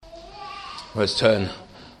Let's turn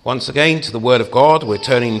once again to the Word of God. We're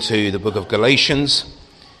turning to the book of Galatians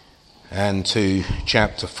and to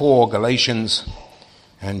chapter 4, Galatians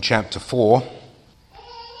and chapter 4.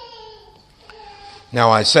 Now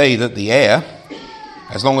I say that the heir,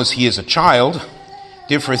 as long as he is a child,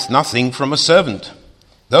 differeth nothing from a servant,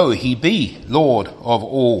 though he be Lord of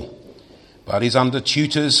all, but is under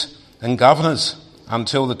tutors and governors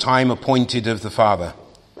until the time appointed of the Father.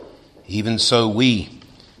 Even so we,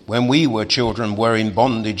 when we were children, were in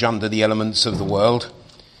bondage under the elements of the world.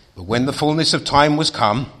 But when the fullness of time was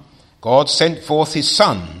come, God sent forth his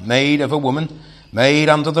Son, made of a woman, made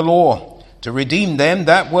under the law, to redeem them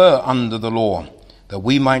that were under the law, that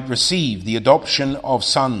we might receive the adoption of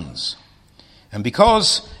sons. And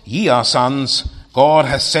because ye are sons, God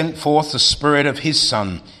hath sent forth the Spirit of his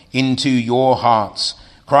Son into your hearts,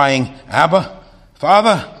 crying, Abba,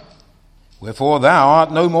 Father. Wherefore thou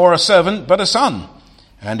art no more a servant, but a son.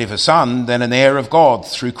 And if a son, then an heir of God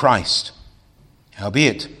through Christ.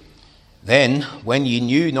 Howbeit, then, when ye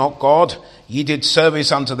knew not God, ye did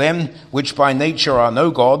service unto them which by nature are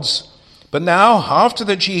no gods. But now, after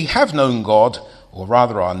that ye have known God, or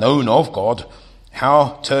rather are known of God,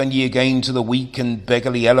 how turn ye again to the weak and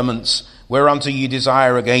beggarly elements, whereunto ye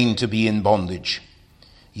desire again to be in bondage?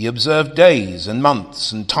 Ye observe days and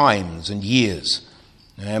months and times and years.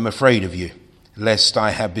 I am afraid of you, lest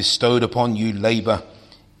I have bestowed upon you labour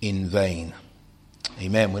in vain.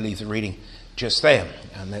 Amen. We'll leave the reading just there,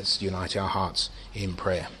 and let's unite our hearts in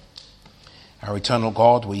prayer. Our eternal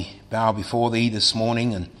God, we bow before thee this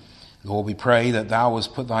morning, and Lord, we pray that thou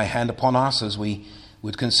wouldst put thy hand upon us as we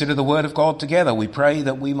would consider the word of God together. We pray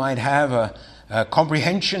that we might have a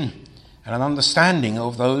comprehension and an understanding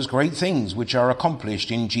of those great things which are accomplished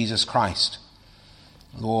in Jesus Christ.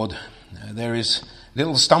 Lord, there is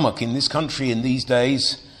little stomach in this country in these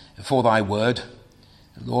days for thy word.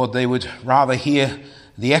 Lord, they would rather hear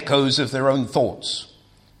the echoes of their own thoughts.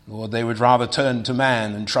 Lord, they would rather turn to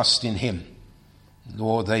man and trust in him.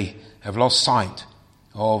 Lord, they have lost sight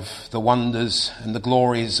of the wonders and the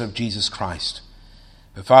glories of Jesus Christ.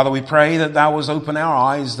 But Father, we pray that thou wouldst open our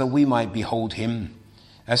eyes that we might behold him,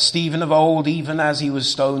 as Stephen of old, even as he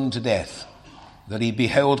was stoned to death, that he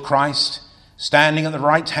beheld Christ standing at the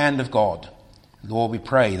right hand of God. Lord, we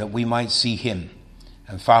pray that we might see him,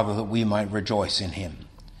 and Father, that we might rejoice in him.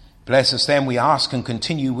 Bless us then, we ask, and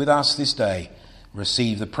continue with us this day.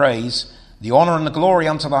 Receive the praise, the honour and the glory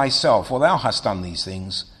unto thyself, for thou hast done these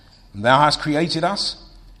things. And thou hast created us.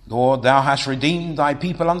 Lord, thou hast redeemed thy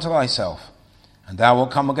people unto thyself. And thou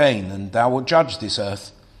wilt come again, and thou wilt judge this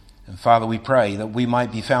earth. And Father, we pray that we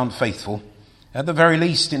might be found faithful, at the very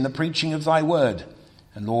least in the preaching of thy word.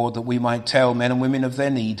 And Lord, that we might tell men and women of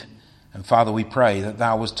their need. And Father, we pray that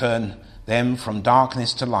thou wouldst turn them from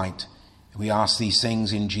darkness to light. We ask these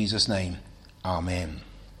things in Jesus' name. Amen.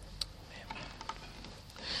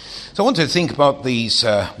 So I want to think about these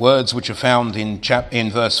words which are found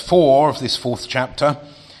in verse 4 of this fourth chapter,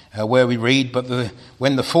 where we read, But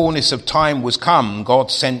when the fullness of time was come, God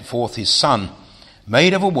sent forth his Son,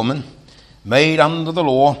 made of a woman, made under the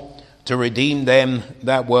law, to redeem them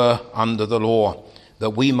that were under the law,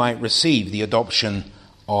 that we might receive the adoption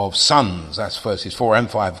of sons. That's verses 4 and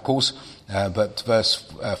 5, of course. But verse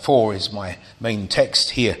 4 is my main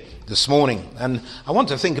text here this morning. And I want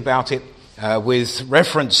to think about it with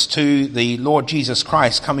reference to the Lord Jesus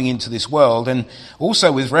Christ coming into this world, and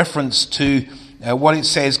also with reference to what it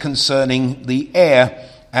says concerning the heir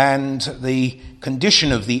and the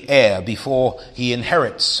condition of the heir before he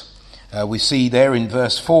inherits. We see there in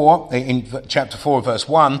verse 4, in chapter 4, verse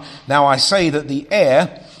 1, Now I say that the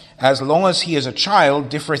heir, as long as he is a child,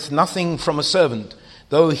 differeth nothing from a servant,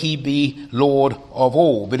 though he be Lord of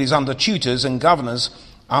all, but is under tutors and governors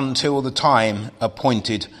until the time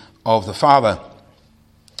appointed of the Father.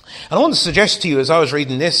 And I want to suggest to you, as I was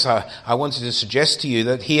reading this, I wanted to suggest to you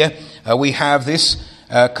that here we have this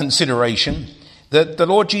consideration that the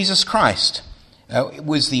Lord Jesus Christ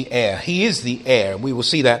was the heir. He is the heir. We will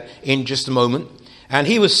see that in just a moment. And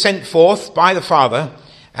he was sent forth by the Father,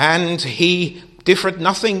 and he differed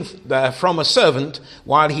nothing from a servant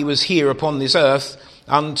while he was here upon this earth,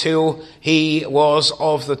 until he was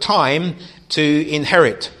of the time to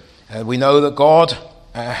inherit. We know that God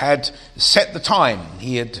had set the time.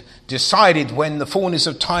 He had decided when the fullness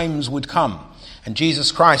of times would come. And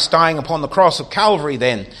Jesus Christ, dying upon the cross of Calvary,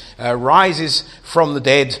 then rises from the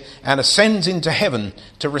dead and ascends into heaven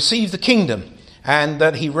to receive the kingdom, and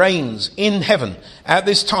that he reigns in heaven at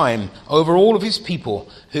this time over all of his people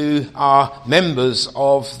who are members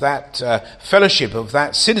of that fellowship, of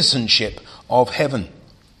that citizenship of heaven.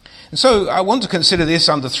 And so I want to consider this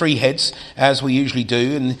under three heads, as we usually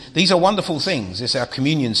do, and these are wonderful things. It's our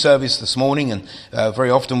communion service this morning, and very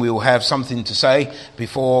often we will have something to say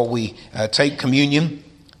before we take communion.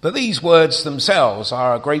 But these words themselves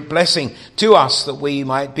are a great blessing to us, that we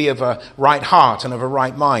might be of a right heart and of a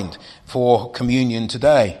right mind for communion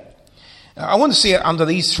today. I want to see it under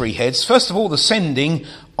these three heads. First of all, the sending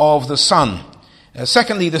of the Son.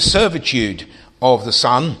 Secondly, the servitude of the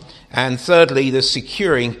Son. And thirdly, the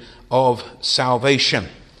securing of salvation.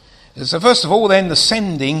 So first of all, then, the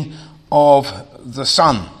sending of the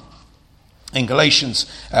Son. In Galatians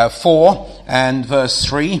 4 and verse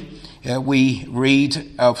 3, we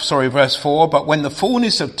read, verse 4, "But when the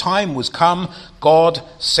fullness of time was come, God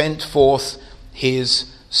sent forth his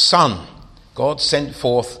Son." God sent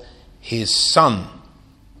forth his Son.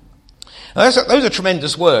 Now, those are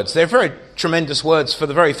tremendous words. They're very tremendous words for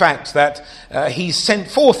the very fact that he sent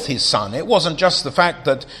forth his Son. It wasn't just the fact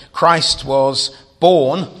that Christ was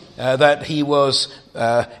born, that he was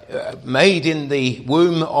made in the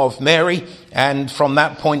womb of Mary, and from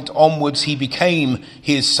that point onwards he became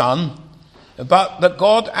his Son, but that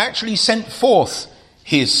God actually sent forth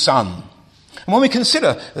his Son. And when we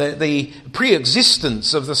consider the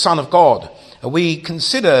pre-existence of the Son of God, we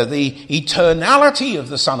consider the eternality of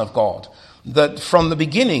the Son of God, that from the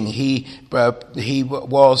beginning he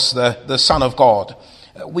was the Son of God.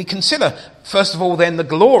 We consider, first of all, then, the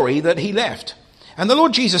glory that he left. And the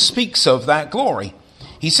Lord Jesus speaks of that glory.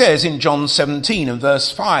 He says in John 17 and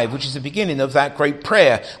verse 5, which is the beginning of that great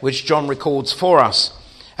prayer which John records for us.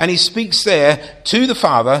 And he speaks there to the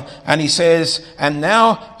Father, and he says, "And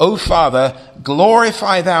now, O Father,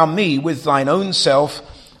 glorify thou me with thine own self,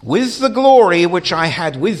 with the glory which I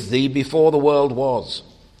had with thee before the world was."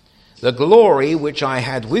 The glory which I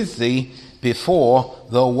had with thee before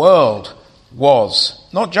the world was.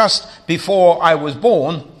 Not just before I was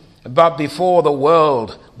born, but before the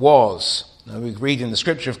world was. Now, we read in the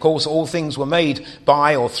scripture, of course, all things were made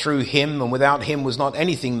by or through him, and without him was not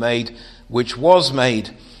anything made which was made.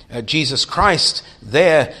 Jesus Christ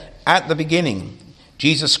there at the beginning.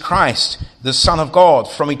 Jesus Christ, the Son of God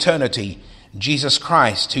from eternity. Jesus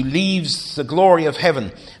Christ, who leaves the glory of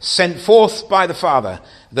heaven, sent forth by the Father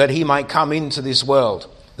that he might come into this world.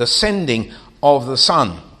 The sending of the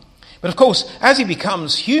Son. But of course, as he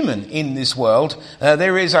becomes human in this world,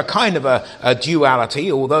 there is a kind of a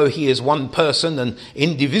duality. Although he is one person and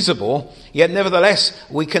indivisible, yet nevertheless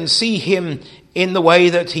we can see him in the way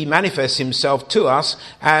that he manifests himself to us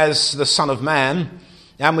as the Son of Man.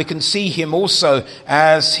 And we can see him also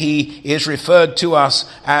as he is referred to us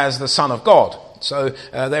as the Son of God. So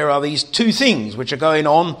there are these two things which are going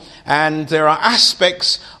on, and there are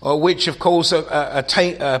aspects which, of course,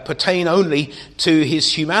 pertain only to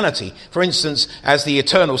his humanity. For instance, as the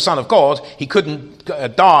eternal Son of God, he couldn't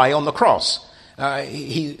die on the cross.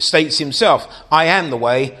 He states himself, "I am the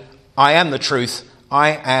way, I am the truth,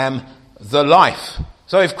 I am the life."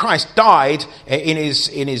 So if Christ died in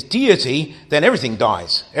his deity, then everything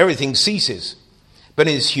dies. Everything ceases. But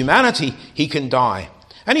in his humanity, he can die.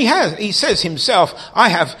 And he says himself,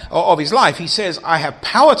 of his life, he says, "I have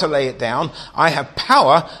power to lay it down. I have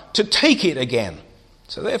power to take it again."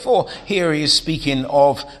 So therefore, here he is speaking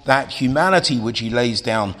of that humanity which he lays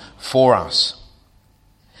down for us.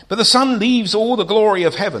 But the Son leaves all the glory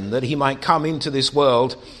of heaven that he might come into this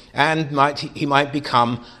world and he might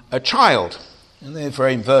become a child. And therefore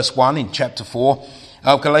in verse 1 in chapter 4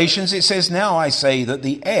 of Galatians it says, "Now I say that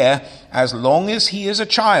the heir, as long as he is a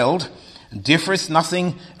child, differeth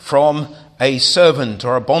nothing from a servant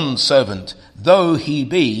or a bondservant, though he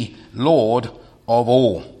be Lord of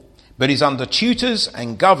all, but is under tutors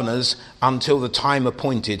and governors until the time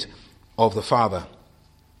appointed of the Father."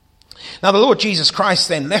 Now the Lord Jesus Christ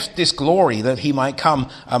then left this glory that he might come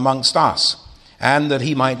amongst us and that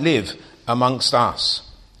he might live amongst us.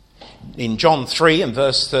 In John 3 and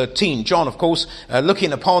verse 13, John, of course,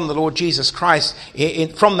 looking upon the Lord Jesus Christ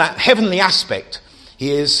from that heavenly aspect, he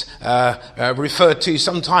is referred to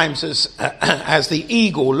sometimes as the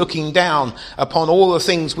eagle looking down upon all the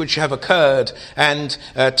things which have occurred and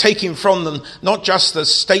taking from them not just the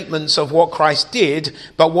statements of what Christ did,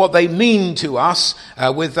 but what they mean to us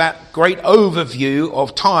with that great overview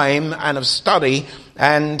of time and of study.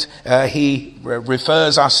 And he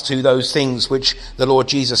refers us to those things which the Lord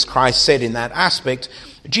Jesus Christ said in that aspect.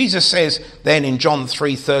 Jesus says then in John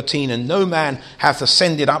 3:13, "And no man hath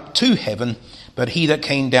ascended up to heaven, but he that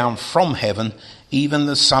came down from heaven, even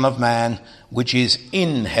the Son of Man, which is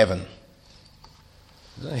in heaven."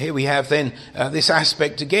 Here we have then this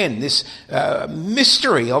aspect again, this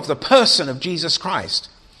mystery of the person of Jesus Christ,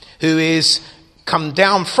 who is come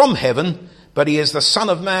down from heaven, but he is the Son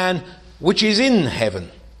of Man which is in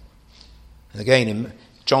heaven. And again in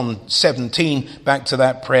John 17, back to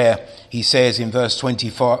that prayer, he says in verse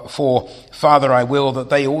 24, Father, I will that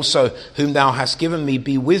they also whom thou hast given me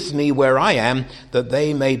be with me where I am, that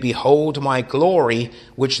they may behold my glory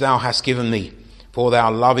which thou hast given me. For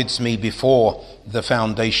thou lovedst me before the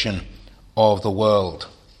foundation of the world.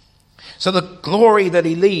 So the glory that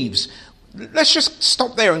he leaves, let's just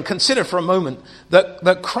stop there and consider for a moment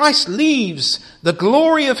that Christ leaves the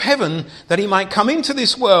glory of heaven that he might come into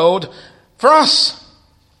this world for us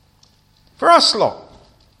lot.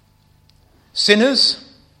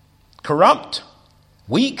 Sinners, corrupt,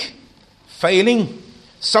 weak, failing,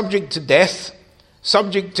 subject to death,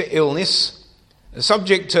 subject to illness,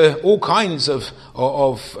 subject to all kinds of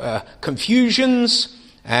confusions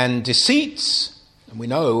and deceits. And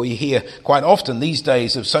we hear quite often these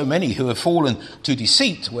days of so many who have fallen to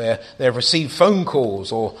deceit, where they have received phone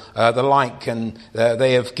calls or the like, and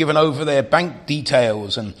they have given over their bank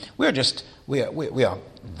details, and we are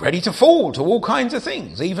ready to fall to all kinds of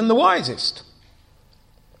things, even the wisest.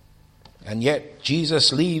 And yet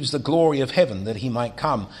Jesus leaves the glory of heaven that he might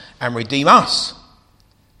come and redeem us,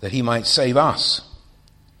 that he might save us.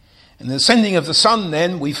 In the sending of the Son,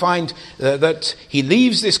 then, we find that he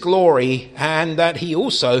leaves this glory and that he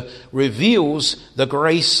also reveals the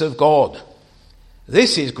grace of God.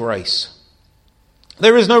 This is grace.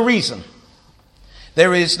 There is no reason.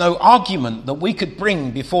 There is no argument that we could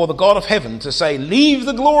bring before the God of heaven to say, leave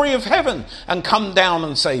the glory of heaven and come down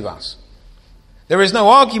and save us. There is no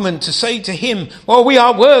argument to say to him, well, we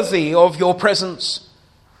are worthy of your presence.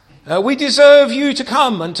 We deserve you to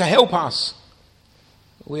come and to help us.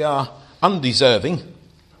 We are undeserving.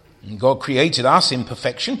 God created us in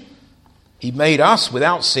perfection. He made us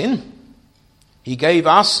without sin. He gave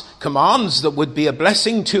us commands that would be a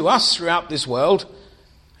blessing to us throughout this world.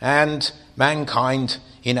 And mankind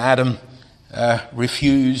in Adam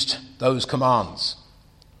refused those commands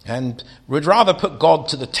and would rather put God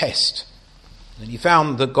to the test. And he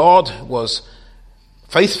found that God was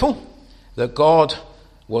faithful, that God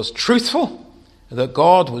was truthful, that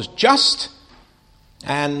God was just,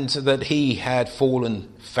 and that he had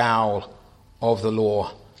fallen foul of the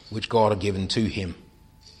law which God had given to him.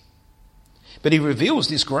 But he reveals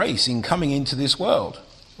this grace in coming into this world.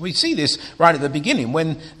 We see this right at the beginning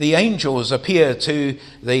when the angels appear to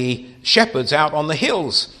the shepherds out on the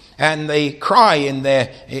hills, and they cry in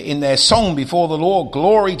their song before the Lord,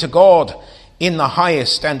 glory to God in the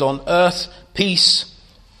highest, and on earth peace,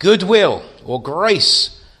 goodwill, or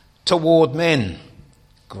grace toward men.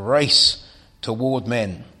 Grace toward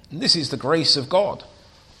men. And this is the grace of God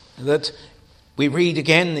that we read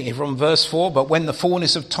again from verse 4, but when the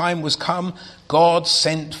fullness of time was come, God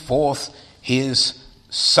sent forth his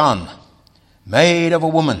Son, made of a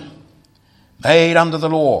woman, made under the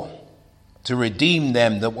law, to redeem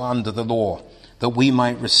them that were under the law, that we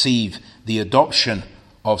might receive the adoption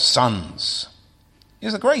of sons. It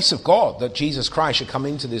is the grace of God that Jesus Christ should come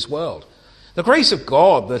into this world. The grace of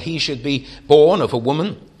God that he should be born of a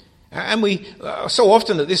woman. And we so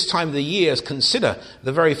often at this time of the year consider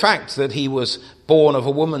the very fact that he was born of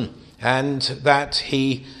a woman, and that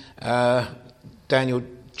he,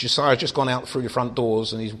 Josiah's just gone out through the front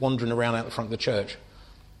doors and he's wandering around out the front of the church.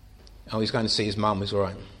 Oh, he's going to see his mum. It's all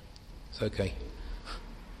right. It's okay.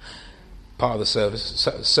 Part of the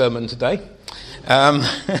sermon today.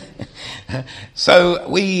 So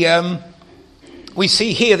we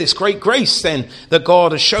see here this great grace then that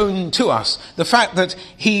God has shown to us. The fact that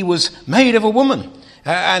he was made of a woman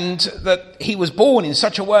and that he was born in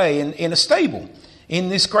such a way in a stable, in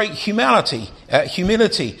this great humility,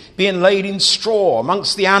 being laid in straw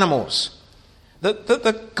amongst the animals. That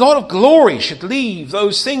the God of glory should leave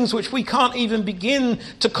those things which we can't even begin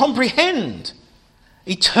to comprehend.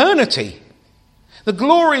 Eternity, the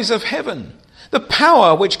glories of heaven, the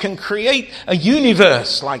power which can create a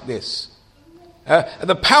universe like this,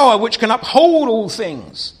 the power which can uphold all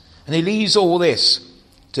things. And he leaves all this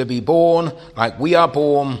to be born like we are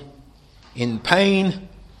born, in pain,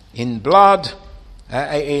 in blood,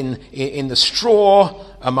 in the straw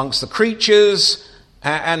amongst the creatures,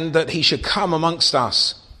 and that he should come amongst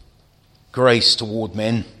us. Grace toward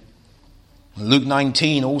men. Luke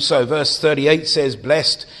 19 also verse 38 says,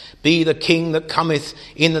 blessed be the King that cometh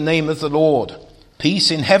in the name of the Lord. Peace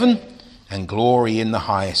in heaven and glory in the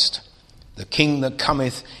highest. The King that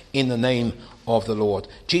cometh in the name of the Lord.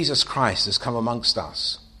 Jesus Christ has come amongst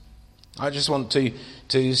us. I just want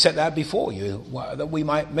to set that before you, that we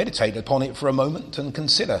might meditate upon it for a moment and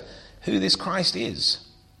consider who this Christ is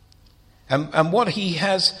and what he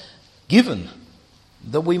has given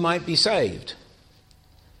that we might be saved.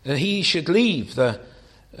 that he should leave the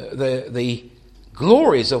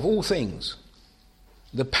glories of all things,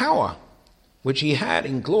 the power which he had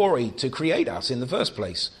in glory to create us in the first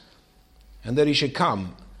place, and that he should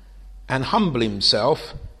come and humble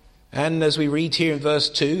himself, and as we read here in verse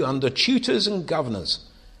 2, under tutors and governors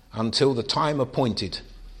until the time appointed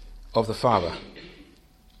of the Father.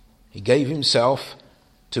 He gave himself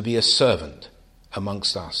to be a servant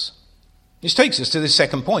amongst us. This takes us to the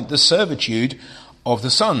second point, the servitude of the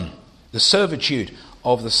Son. The servitude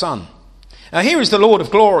of the Son. Now here is the Lord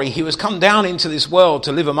of glory. He has come down into this world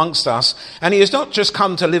to live amongst us, and he has not just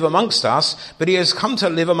come to live amongst us, but he has come to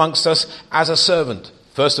live amongst us as a servant.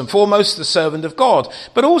 First and foremost, the servant of God,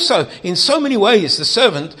 but also in so many ways the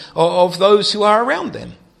servant of those who are around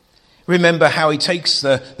them. Remember how he takes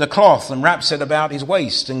the cloth and wraps it about his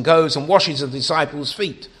waist and goes and washes the disciples'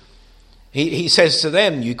 feet. He says to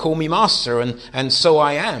them, you call me master, and so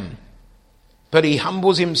I am. But he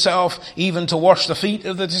humbles himself even to wash the feet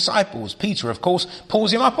of the disciples. Peter, of course,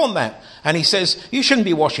 pulls him up on that. And he says, you shouldn't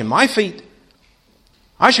be washing my feet.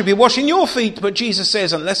 I should be washing your feet. But Jesus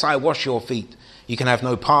says, unless I wash your feet, you can have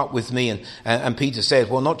no part with me. And Peter says,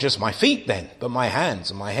 well, not just my feet then, but my hands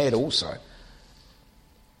and my head also.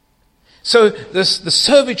 So the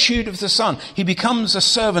servitude of the Son, he becomes a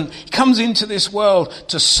servant. He comes into this world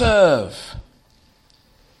to serve.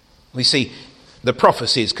 We see the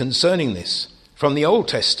prophecies concerning this from the Old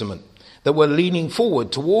Testament that were leaning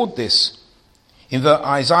forward toward this. In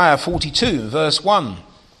Isaiah 42, verse 1,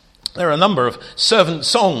 there are a number of servant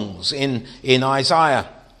songs in Isaiah.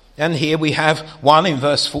 And here we have one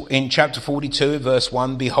in chapter 42, verse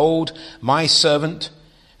 1, behold, my servant,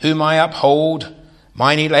 whom I uphold,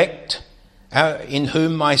 mine elect, in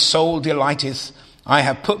whom my soul delighteth. I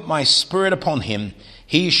have put my spirit upon him.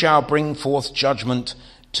 He shall bring forth judgment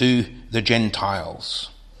to the Gentiles.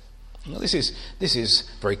 Now, this is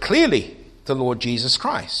very clearly the Lord Jesus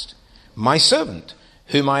Christ. My servant,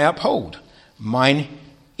 whom I uphold, mine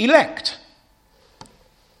elect,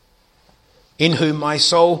 in whom my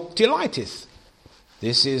soul delighteth.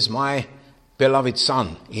 This is my beloved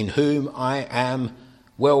Son, in whom I am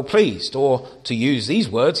well pleased. Or to use these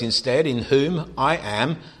words instead, in whom I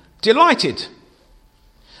am delighted.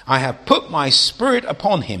 I have put my spirit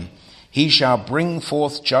upon him. He shall bring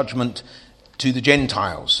forth judgment to the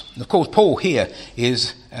Gentiles. Of course, Paul here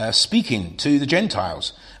is speaking to the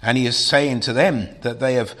Gentiles, and he is saying to them that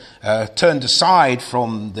they have turned aside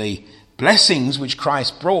from the blessings which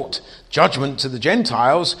Christ brought, judgment to the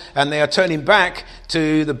Gentiles, and they are turning back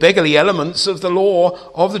to the beggarly elements of the law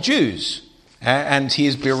of the Jews. And he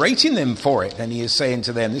is berating them for it, and he is saying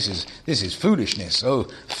to them, this is foolishness. Oh,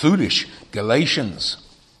 foolish Galatians.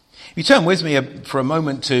 You turn with me for a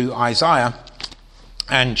moment to Isaiah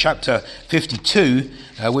and chapter 52,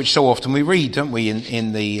 which so often we read, don't we,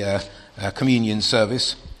 in the communion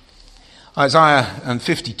service. Isaiah and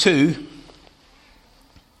 52,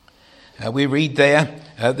 we read there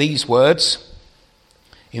these words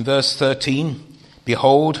in verse 13,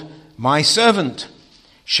 behold, my servant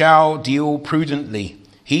shall deal prudently.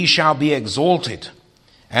 He shall be exalted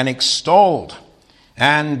and extolled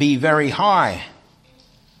and be very high.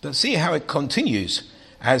 But see how it continues.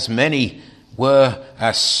 As many were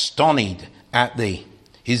astonished at thee.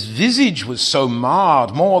 His visage was so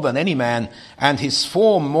marred more than any man, and his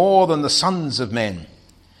form more than the sons of men.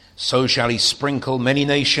 So shall he sprinkle many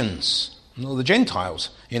nations. Or the Gentiles,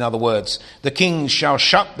 in other words. The kings shall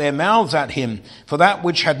shut their mouths at him, for that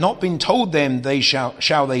which had not been told them they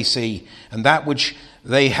shall they see, and that which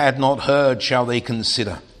they had not heard shall they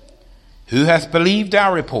consider. Who hath believed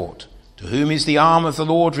our report? To whom is the arm of the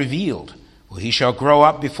Lord revealed? For he shall grow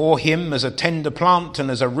up before him as a tender plant,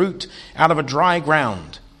 and as a root out of a dry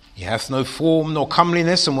ground. He hath no form nor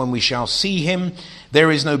comeliness, and when we shall see him,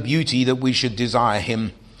 there is no beauty that we should desire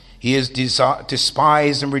him. He is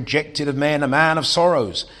despised and rejected of men, a man of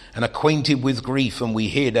sorrows, and acquainted with grief, and we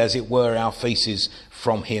hid, as it were, our faces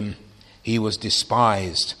from him. He was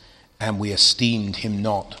despised, and we esteemed him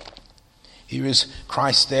not. Here is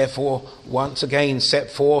Christ, therefore, once again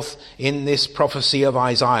set forth in this prophecy of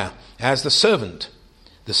Isaiah as the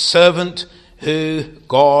servant who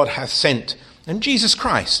God hath sent. And Jesus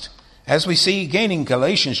Christ, as we see again in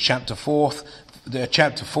Galatians chapter 4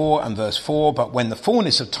 and verse 4, but when the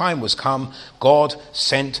fullness of time was come, God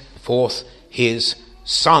sent forth his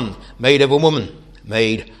Son, made of a woman,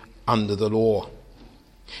 made under the law.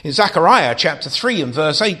 In Zechariah chapter 3 and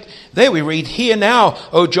verse 8, there we read, hear now,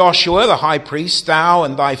 O Joshua the high priest, thou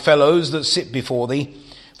and thy fellows that sit before thee,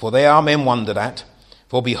 for they are men wondered at.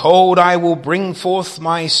 For behold, I will bring forth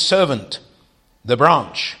my servant, the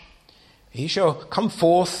branch, He shall come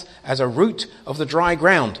forth as a root of the dry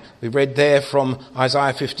ground. We read there from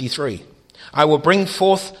Isaiah 53. I will bring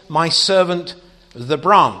forth my servant, the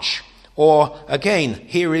branch. Or again,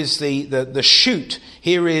 here is the shoot.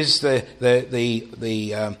 Here is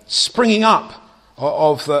the springing up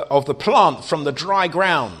of the plant from the dry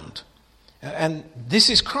ground. And this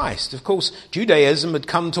is Christ. Of course, Judaism had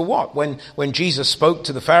come to what? When Jesus spoke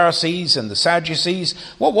to the Pharisees and the Sadducees,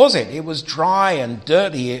 what was it? It was dry and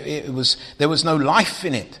dirty. There was no life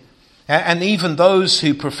in it. And even those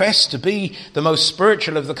who professed to be the most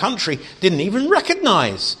spiritual of the country didn't even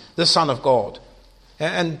recognize the Son of God.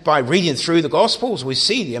 And by reading through the Gospels, we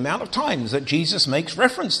see the amount of times that Jesus makes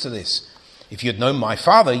reference to this. If you'd known my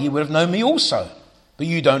Father, you would have known me also. But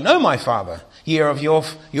you don't know my Father. Ye are of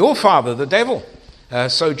your father, the devil.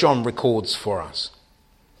 So John records for us.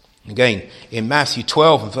 Again, in Matthew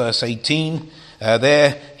 12 and verse 18,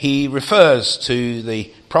 there he refers to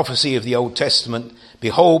the prophecy of the Old Testament.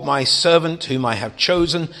 Behold, my servant whom I have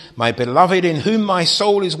chosen, my beloved in whom my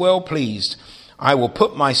soul is well pleased. I will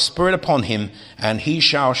put my spirit upon him, and he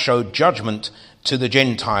shall show judgment to the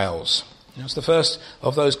Gentiles. That's the first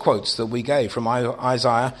of those quotes that we gave from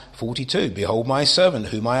Isaiah 42. Behold my servant,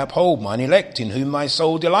 whom I uphold, mine elect, in whom my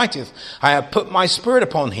soul delighteth. I have put my spirit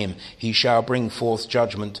upon him. He shall bring forth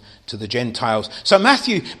judgment to the Gentiles. So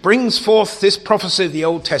Matthew brings forth this prophecy of the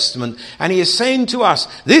Old Testament, and he is saying to us,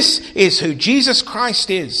 this is who Jesus Christ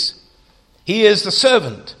is. He is the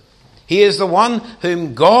servant. He is the one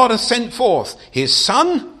whom God has sent forth, his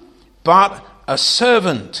son, but a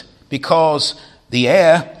servant, because the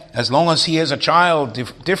heir, as long as he is a child,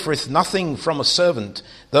 differeth nothing from a servant,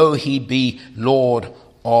 though he be Lord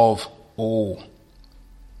of all.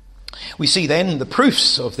 We see then the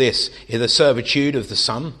proofs of this in the servitude of the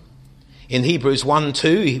Son. In Hebrews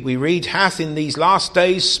 1:2 we read, hath in these last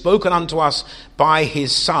days spoken unto us by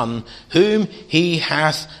his Son, whom he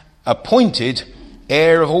hath appointed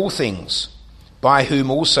heir of all things, by whom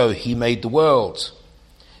also he made the worlds.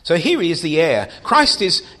 So here he is the heir. Christ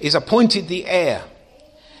is appointed the heir.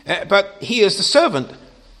 But he is the servant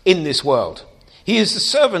in this world. He is the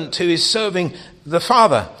servant who is serving the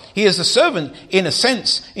Father. He is the servant, in a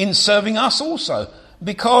sense, in serving us also,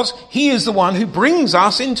 because he is the one who brings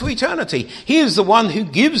us into eternity. He is the one who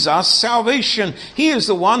gives us salvation. He is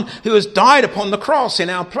the one who has died upon the cross in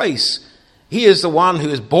our place. He is the one who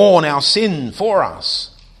has borne our sin for us.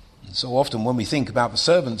 And so often when we think about the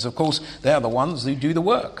servants, of course, they are the ones who do the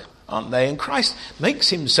work, aren't they? And Christ makes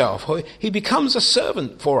himself, he becomes a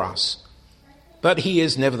servant for us. But he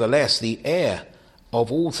is nevertheless the heir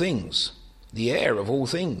of all things. The heir of all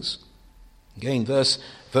things. Again, verse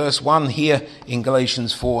 1 here in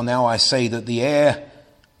Galatians 4, now I say that the heir,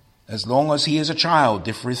 as long as he is a child,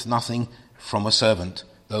 differeth nothing from a servant,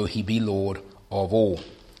 though he be Lord of all.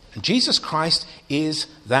 And Jesus Christ is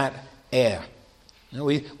that heir. Now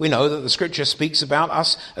we know that the scripture speaks about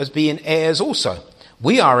us as being heirs also.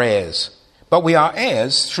 We are heirs, but we are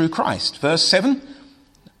heirs through Christ. Verse 7,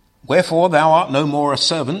 wherefore thou art no more a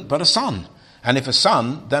servant, but a son. And if a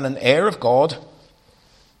son, then an heir of God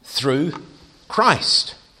through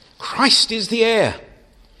Christ. Christ is the heir.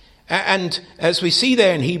 And as we see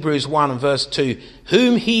there in Hebrews 1 and verse 2,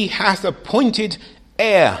 whom he hath appointed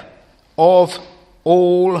heir of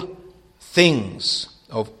all things.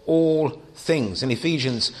 Of all things. In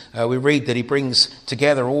Ephesians, we read that he brings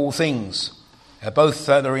together all things, both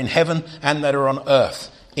that are in heaven and that are on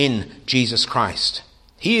earth, in Jesus Christ.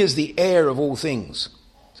 He is the heir of all things.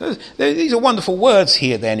 So these are wonderful words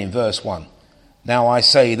here then in verse 1. Now I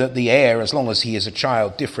say that the heir, as long as he is a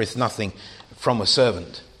child, differeth nothing from a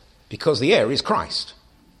servant, because the heir is Christ.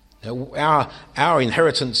 Our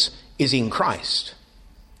inheritance is in Christ.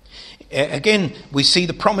 Again, we see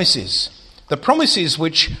the promises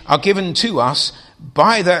which are given to us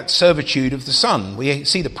by that servitude of the Son. We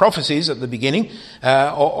see the prophecies at the beginning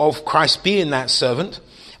of Christ being that servant.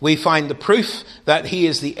 We find the proof that he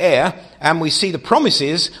is the heir, and we see the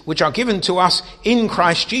promises which are given to us in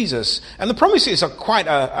Christ Jesus. And the promises are quite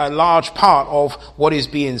a large part of what is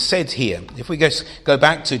being said here. If we go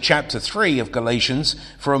back to chapter 3 of Galatians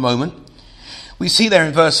for a moment, we see there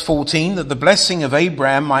in verse 14 that the blessing of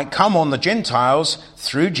Abraham might come on the Gentiles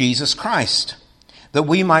through Jesus Christ, that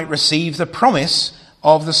we might receive the promise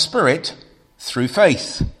of the Spirit through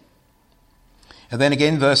faith. And then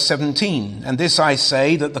again, verse 17, and this I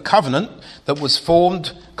say, that the covenant that was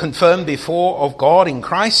confirmed before of God in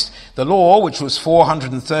Christ, the law, which was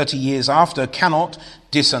 430 years after, cannot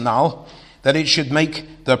disannul, that it should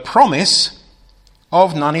make the promise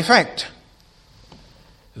of none effect.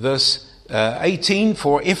 Verse 18,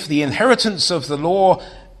 for if the inheritance of the law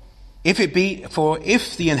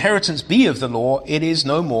if the inheritance be of the law, it is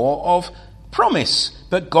no more of promise,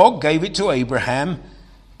 but God gave it to Abraham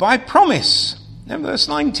by promise. And verse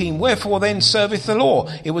 19, wherefore then serveth the law?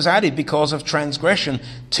 It was added because of transgression,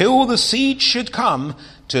 till the seed should come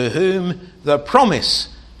to whom the promise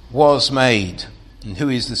was made. And who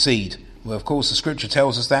is the seed? Well, of course, the scripture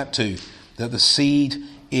tells us that too, that the seed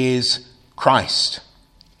is Christ.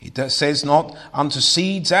 It says not unto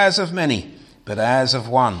seeds as of many, but as of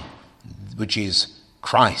one, which is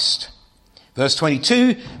Christ. Verse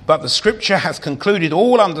 22, but the scripture hath concluded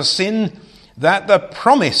all under sin, that the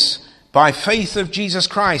promise by faith of Jesus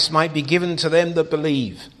Christ might be given to them that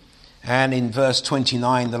believe. And in verse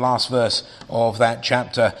 29, the last verse of that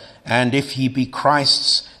chapter, and if ye be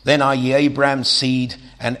Christ's, then are ye Abraham's seed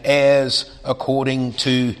and heirs according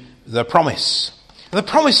to the promise. The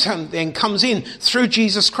promise then comes in through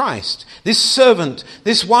Jesus Christ, this servant,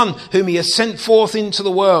 this one whom he has sent forth into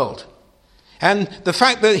the world. And the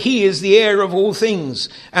fact that he is the heir of all things,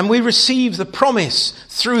 and we receive the promise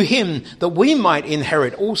through him that we might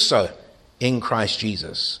inherit also in Christ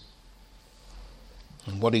Jesus.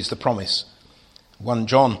 And what is the promise? 1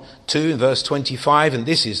 John 2 verse 25, and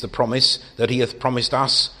this is the promise that he hath promised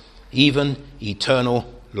us, even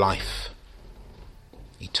eternal life.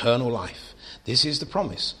 Eternal life. This is the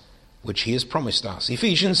promise which he has promised us.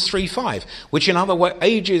 Ephesians 3:5, which in other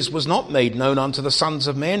ages was not made known unto the sons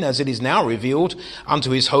of men, as it is now revealed unto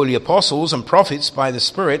his holy apostles and prophets by the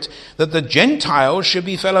Spirit, that the Gentiles should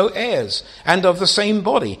be fellow heirs, and of the same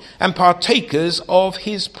body, and partakers of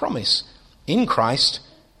his promise, in Christ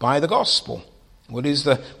by the gospel. What is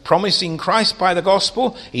the promise in Christ by the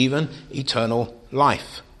gospel? Even eternal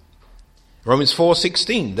life. Romans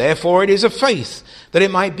 4:16, therefore it is of faith, that it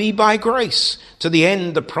might be by grace, to the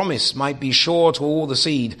end the promise might be sure to all the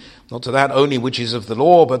seed, not to that only which is of the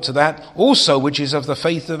law, but to that also which is of the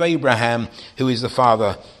faith of Abraham, who is the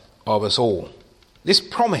father of us all. This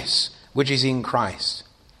promise which is in Christ.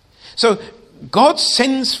 So God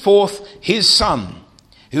sends forth his Son,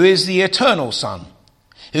 who is the eternal Son,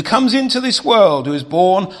 who comes into this world, who is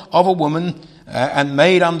born of a woman and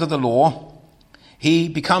made under the law. He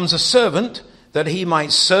becomes a servant that he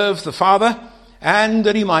might serve the Father and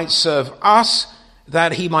that he might serve us,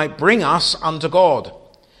 that he might bring us unto God.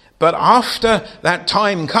 But after that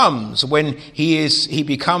time comes when he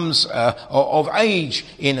becomes of age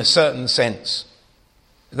in a certain sense,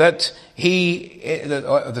 that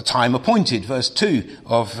the time appointed, verse 2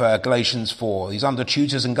 of Galatians 4, he's under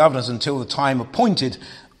tutors and governors until the time appointed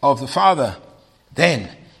of the Father. Then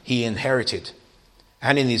he inherited.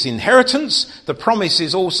 And in his inheritance, the promise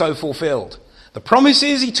is also fulfilled. The promise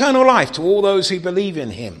is eternal life to all those who believe in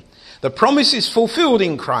him. The promise is fulfilled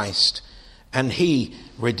in Christ, and he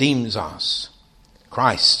redeems us.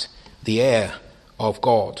 Christ, the heir of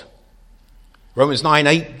God. Romans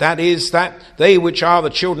 9:8, that is, that they which are the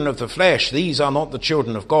children of the flesh, these are not the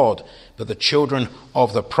children of God, but the children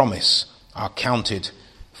of the promise are counted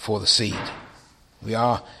for the seed. We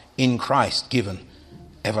are in Christ given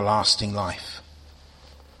everlasting life.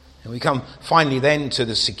 And we come finally then to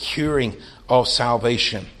the securing of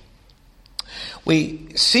salvation. We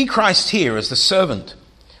see Christ here as the servant.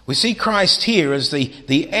 We see Christ here as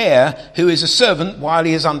the heir who is a servant while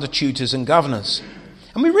he is under tutors and governors.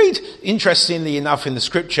 And we read, interestingly enough in the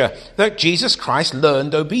scripture, that Jesus Christ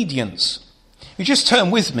learned obedience. You just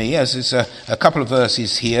turn with me, as is a couple of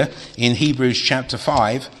verses here, in Hebrews chapter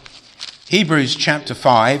 5. Hebrews chapter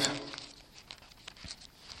 5.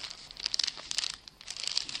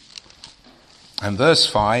 And verse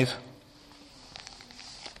 5,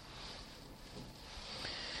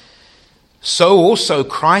 so also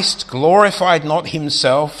Christ glorified not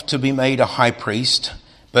himself to be made a high priest,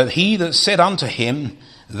 but he that said unto him,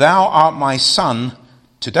 thou art my son,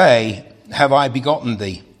 today have I begotten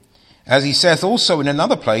thee. As he saith also in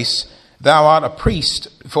another place, thou art a priest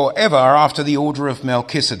for ever after the order of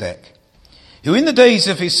Melchizedek, who in the days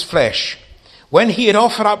of his flesh, when he had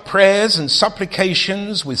offered up prayers and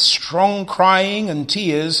supplications with strong crying and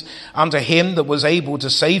tears unto him that was able to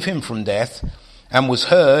save him from death, and was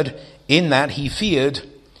heard, in that he feared,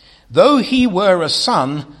 though he were a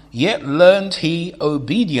son, yet learned he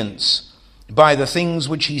obedience by the things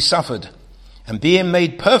which he suffered. And being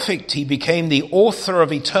made perfect, he became the author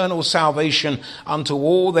of eternal salvation unto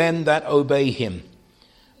all them that obey him,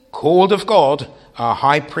 called of God, our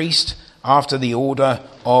high priest, after the order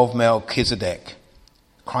of Melchizedek.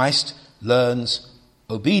 Christ learns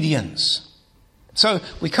obedience. So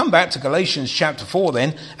we come back to Galatians chapter 4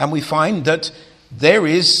 then, and we find that there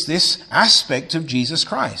is this aspect of Jesus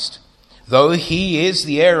Christ. Though he is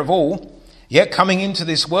the heir of all, yet coming into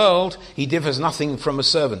this world, he differs nothing from a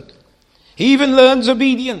servant. He even learns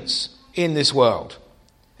obedience in this world.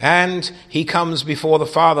 And he comes before the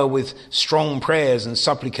Father with strong prayers and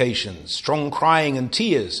supplications, strong crying and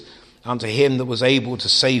tears unto him that was able to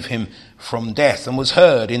save him from death, and was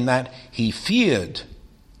heard in that he feared.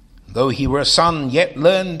 Though he were a son, yet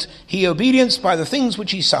learned he obedience by the things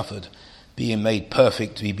which he suffered. Being made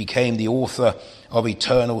perfect, he became the author of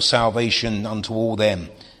eternal salvation unto all them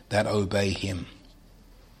that obey him.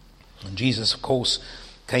 And Jesus, of course,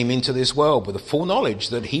 came into this world with the full knowledge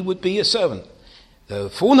that he would be a servant, the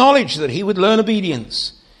full knowledge that he would learn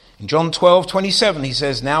obedience. In John 12:27, he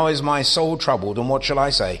says, "Now is my soul troubled, and what shall I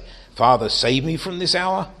say? Father, save me from this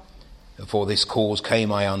hour. And for this cause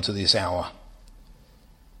came I unto this hour."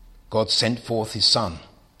 God sent forth his Son,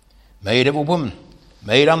 made of a woman,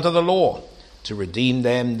 made under the law, to redeem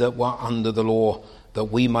them that were under the law, that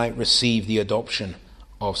we might receive the adoption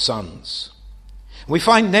of sons. We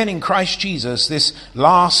find then in Christ Jesus this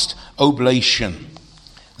last oblation,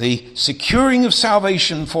 the securing of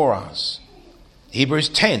salvation for us. Hebrews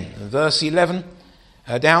 10, verse 11,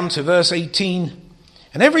 down to verse 18.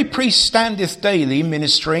 "And every priest standeth daily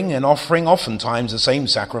ministering and offering oftentimes the same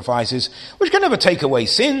sacrifices, which can never take away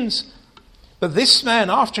sins. But this man,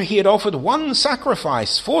 after he had offered one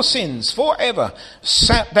sacrifice for sins forever,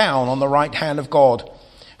 sat down on the right hand of God,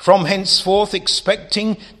 from henceforth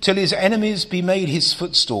expecting till his enemies be made his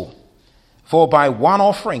footstool. For by one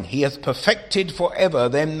offering he hath perfected forever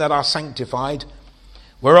them that are sanctified,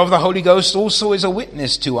 whereof the Holy Ghost also is a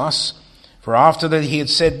witness to us. For after that he had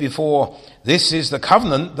said before, This is the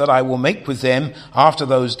covenant that I will make with them after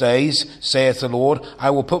those days, saith the Lord. I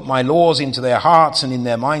will put my laws into their hearts, and in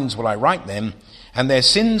their minds will I write them, and their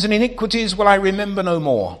sins and iniquities will I remember no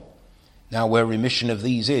more. Now where remission of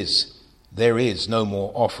these is, there is no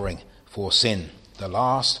more offering for sin." The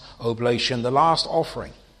last oblation, the last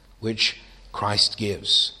offering which Christ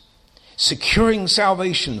gives, securing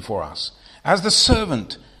salvation for us as the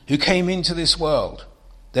servant who came into this world,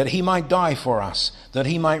 that he might die for us, that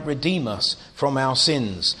he might redeem us from our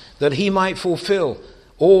sins, that he might fulfill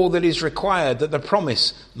all that is required, that the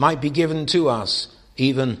promise might be given to us,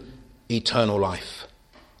 even eternal life.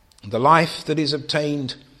 The life that is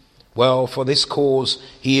obtained, well, for this cause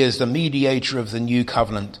he is the mediator of the new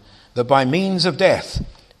covenant, that by means of death,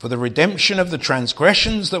 for the redemption of the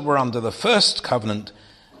transgressions that were under the first covenant,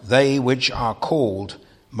 they which are called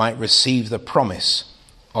might receive the promise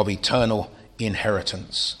of eternal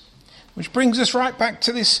inheritance. Which brings us right back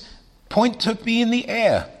to this point of being the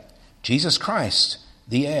heir. Jesus Christ,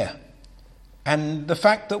 the heir. And the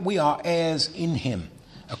fact that we are heirs in him,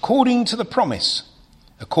 according to the promise,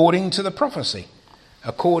 according to the prophecy,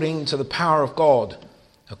 according to the power of God,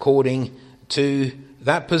 according to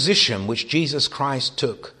that position which Jesus Christ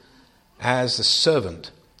took as the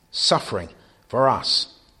servant, suffering for us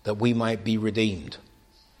that we might be redeemed.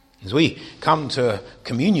 As we come to a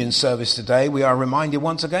communion service today, we are reminded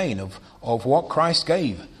once again of what Christ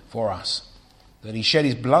gave for us, that he shed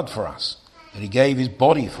his blood for us, that he gave his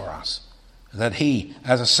body for us, that he,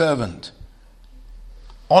 as a servant,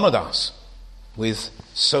 honored us with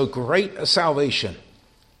so great a salvation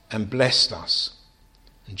and blessed us.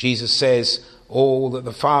 And Jesus says, "All that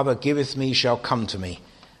the Father giveth me shall come to me,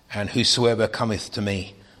 and whosoever cometh to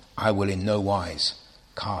me, I will in no wise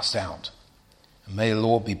cast out." And may the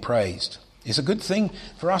Lord be praised. It's a good thing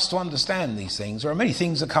for us to understand these things. There are many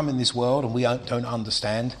things that come in this world and we don't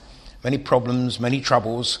understand. Many problems, many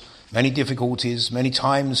troubles, many difficulties, many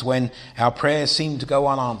times when our prayers seem to go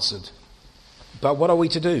unanswered. But what are we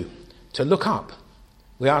to do? To look up.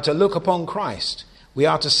 We are to look upon Christ. We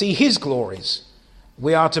are to see his glories.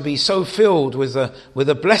 We are to be so filled with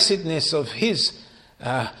the blessedness of his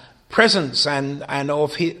presence and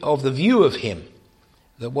of the view of him,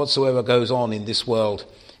 that whatsoever goes on in this world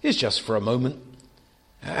is just for a moment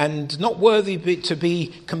and not worthy to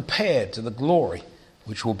be compared to the glory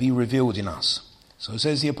which will be revealed in us. So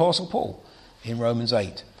says the Apostle Paul in Romans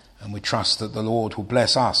 8. And we trust that the Lord will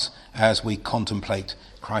bless us as we contemplate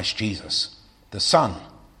Christ Jesus, the Son,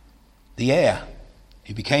 the heir,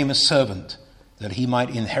 who became a servant that he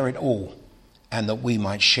might inherit all and that we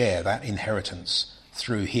might share that inheritance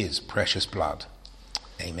through his precious blood.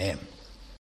 Amen.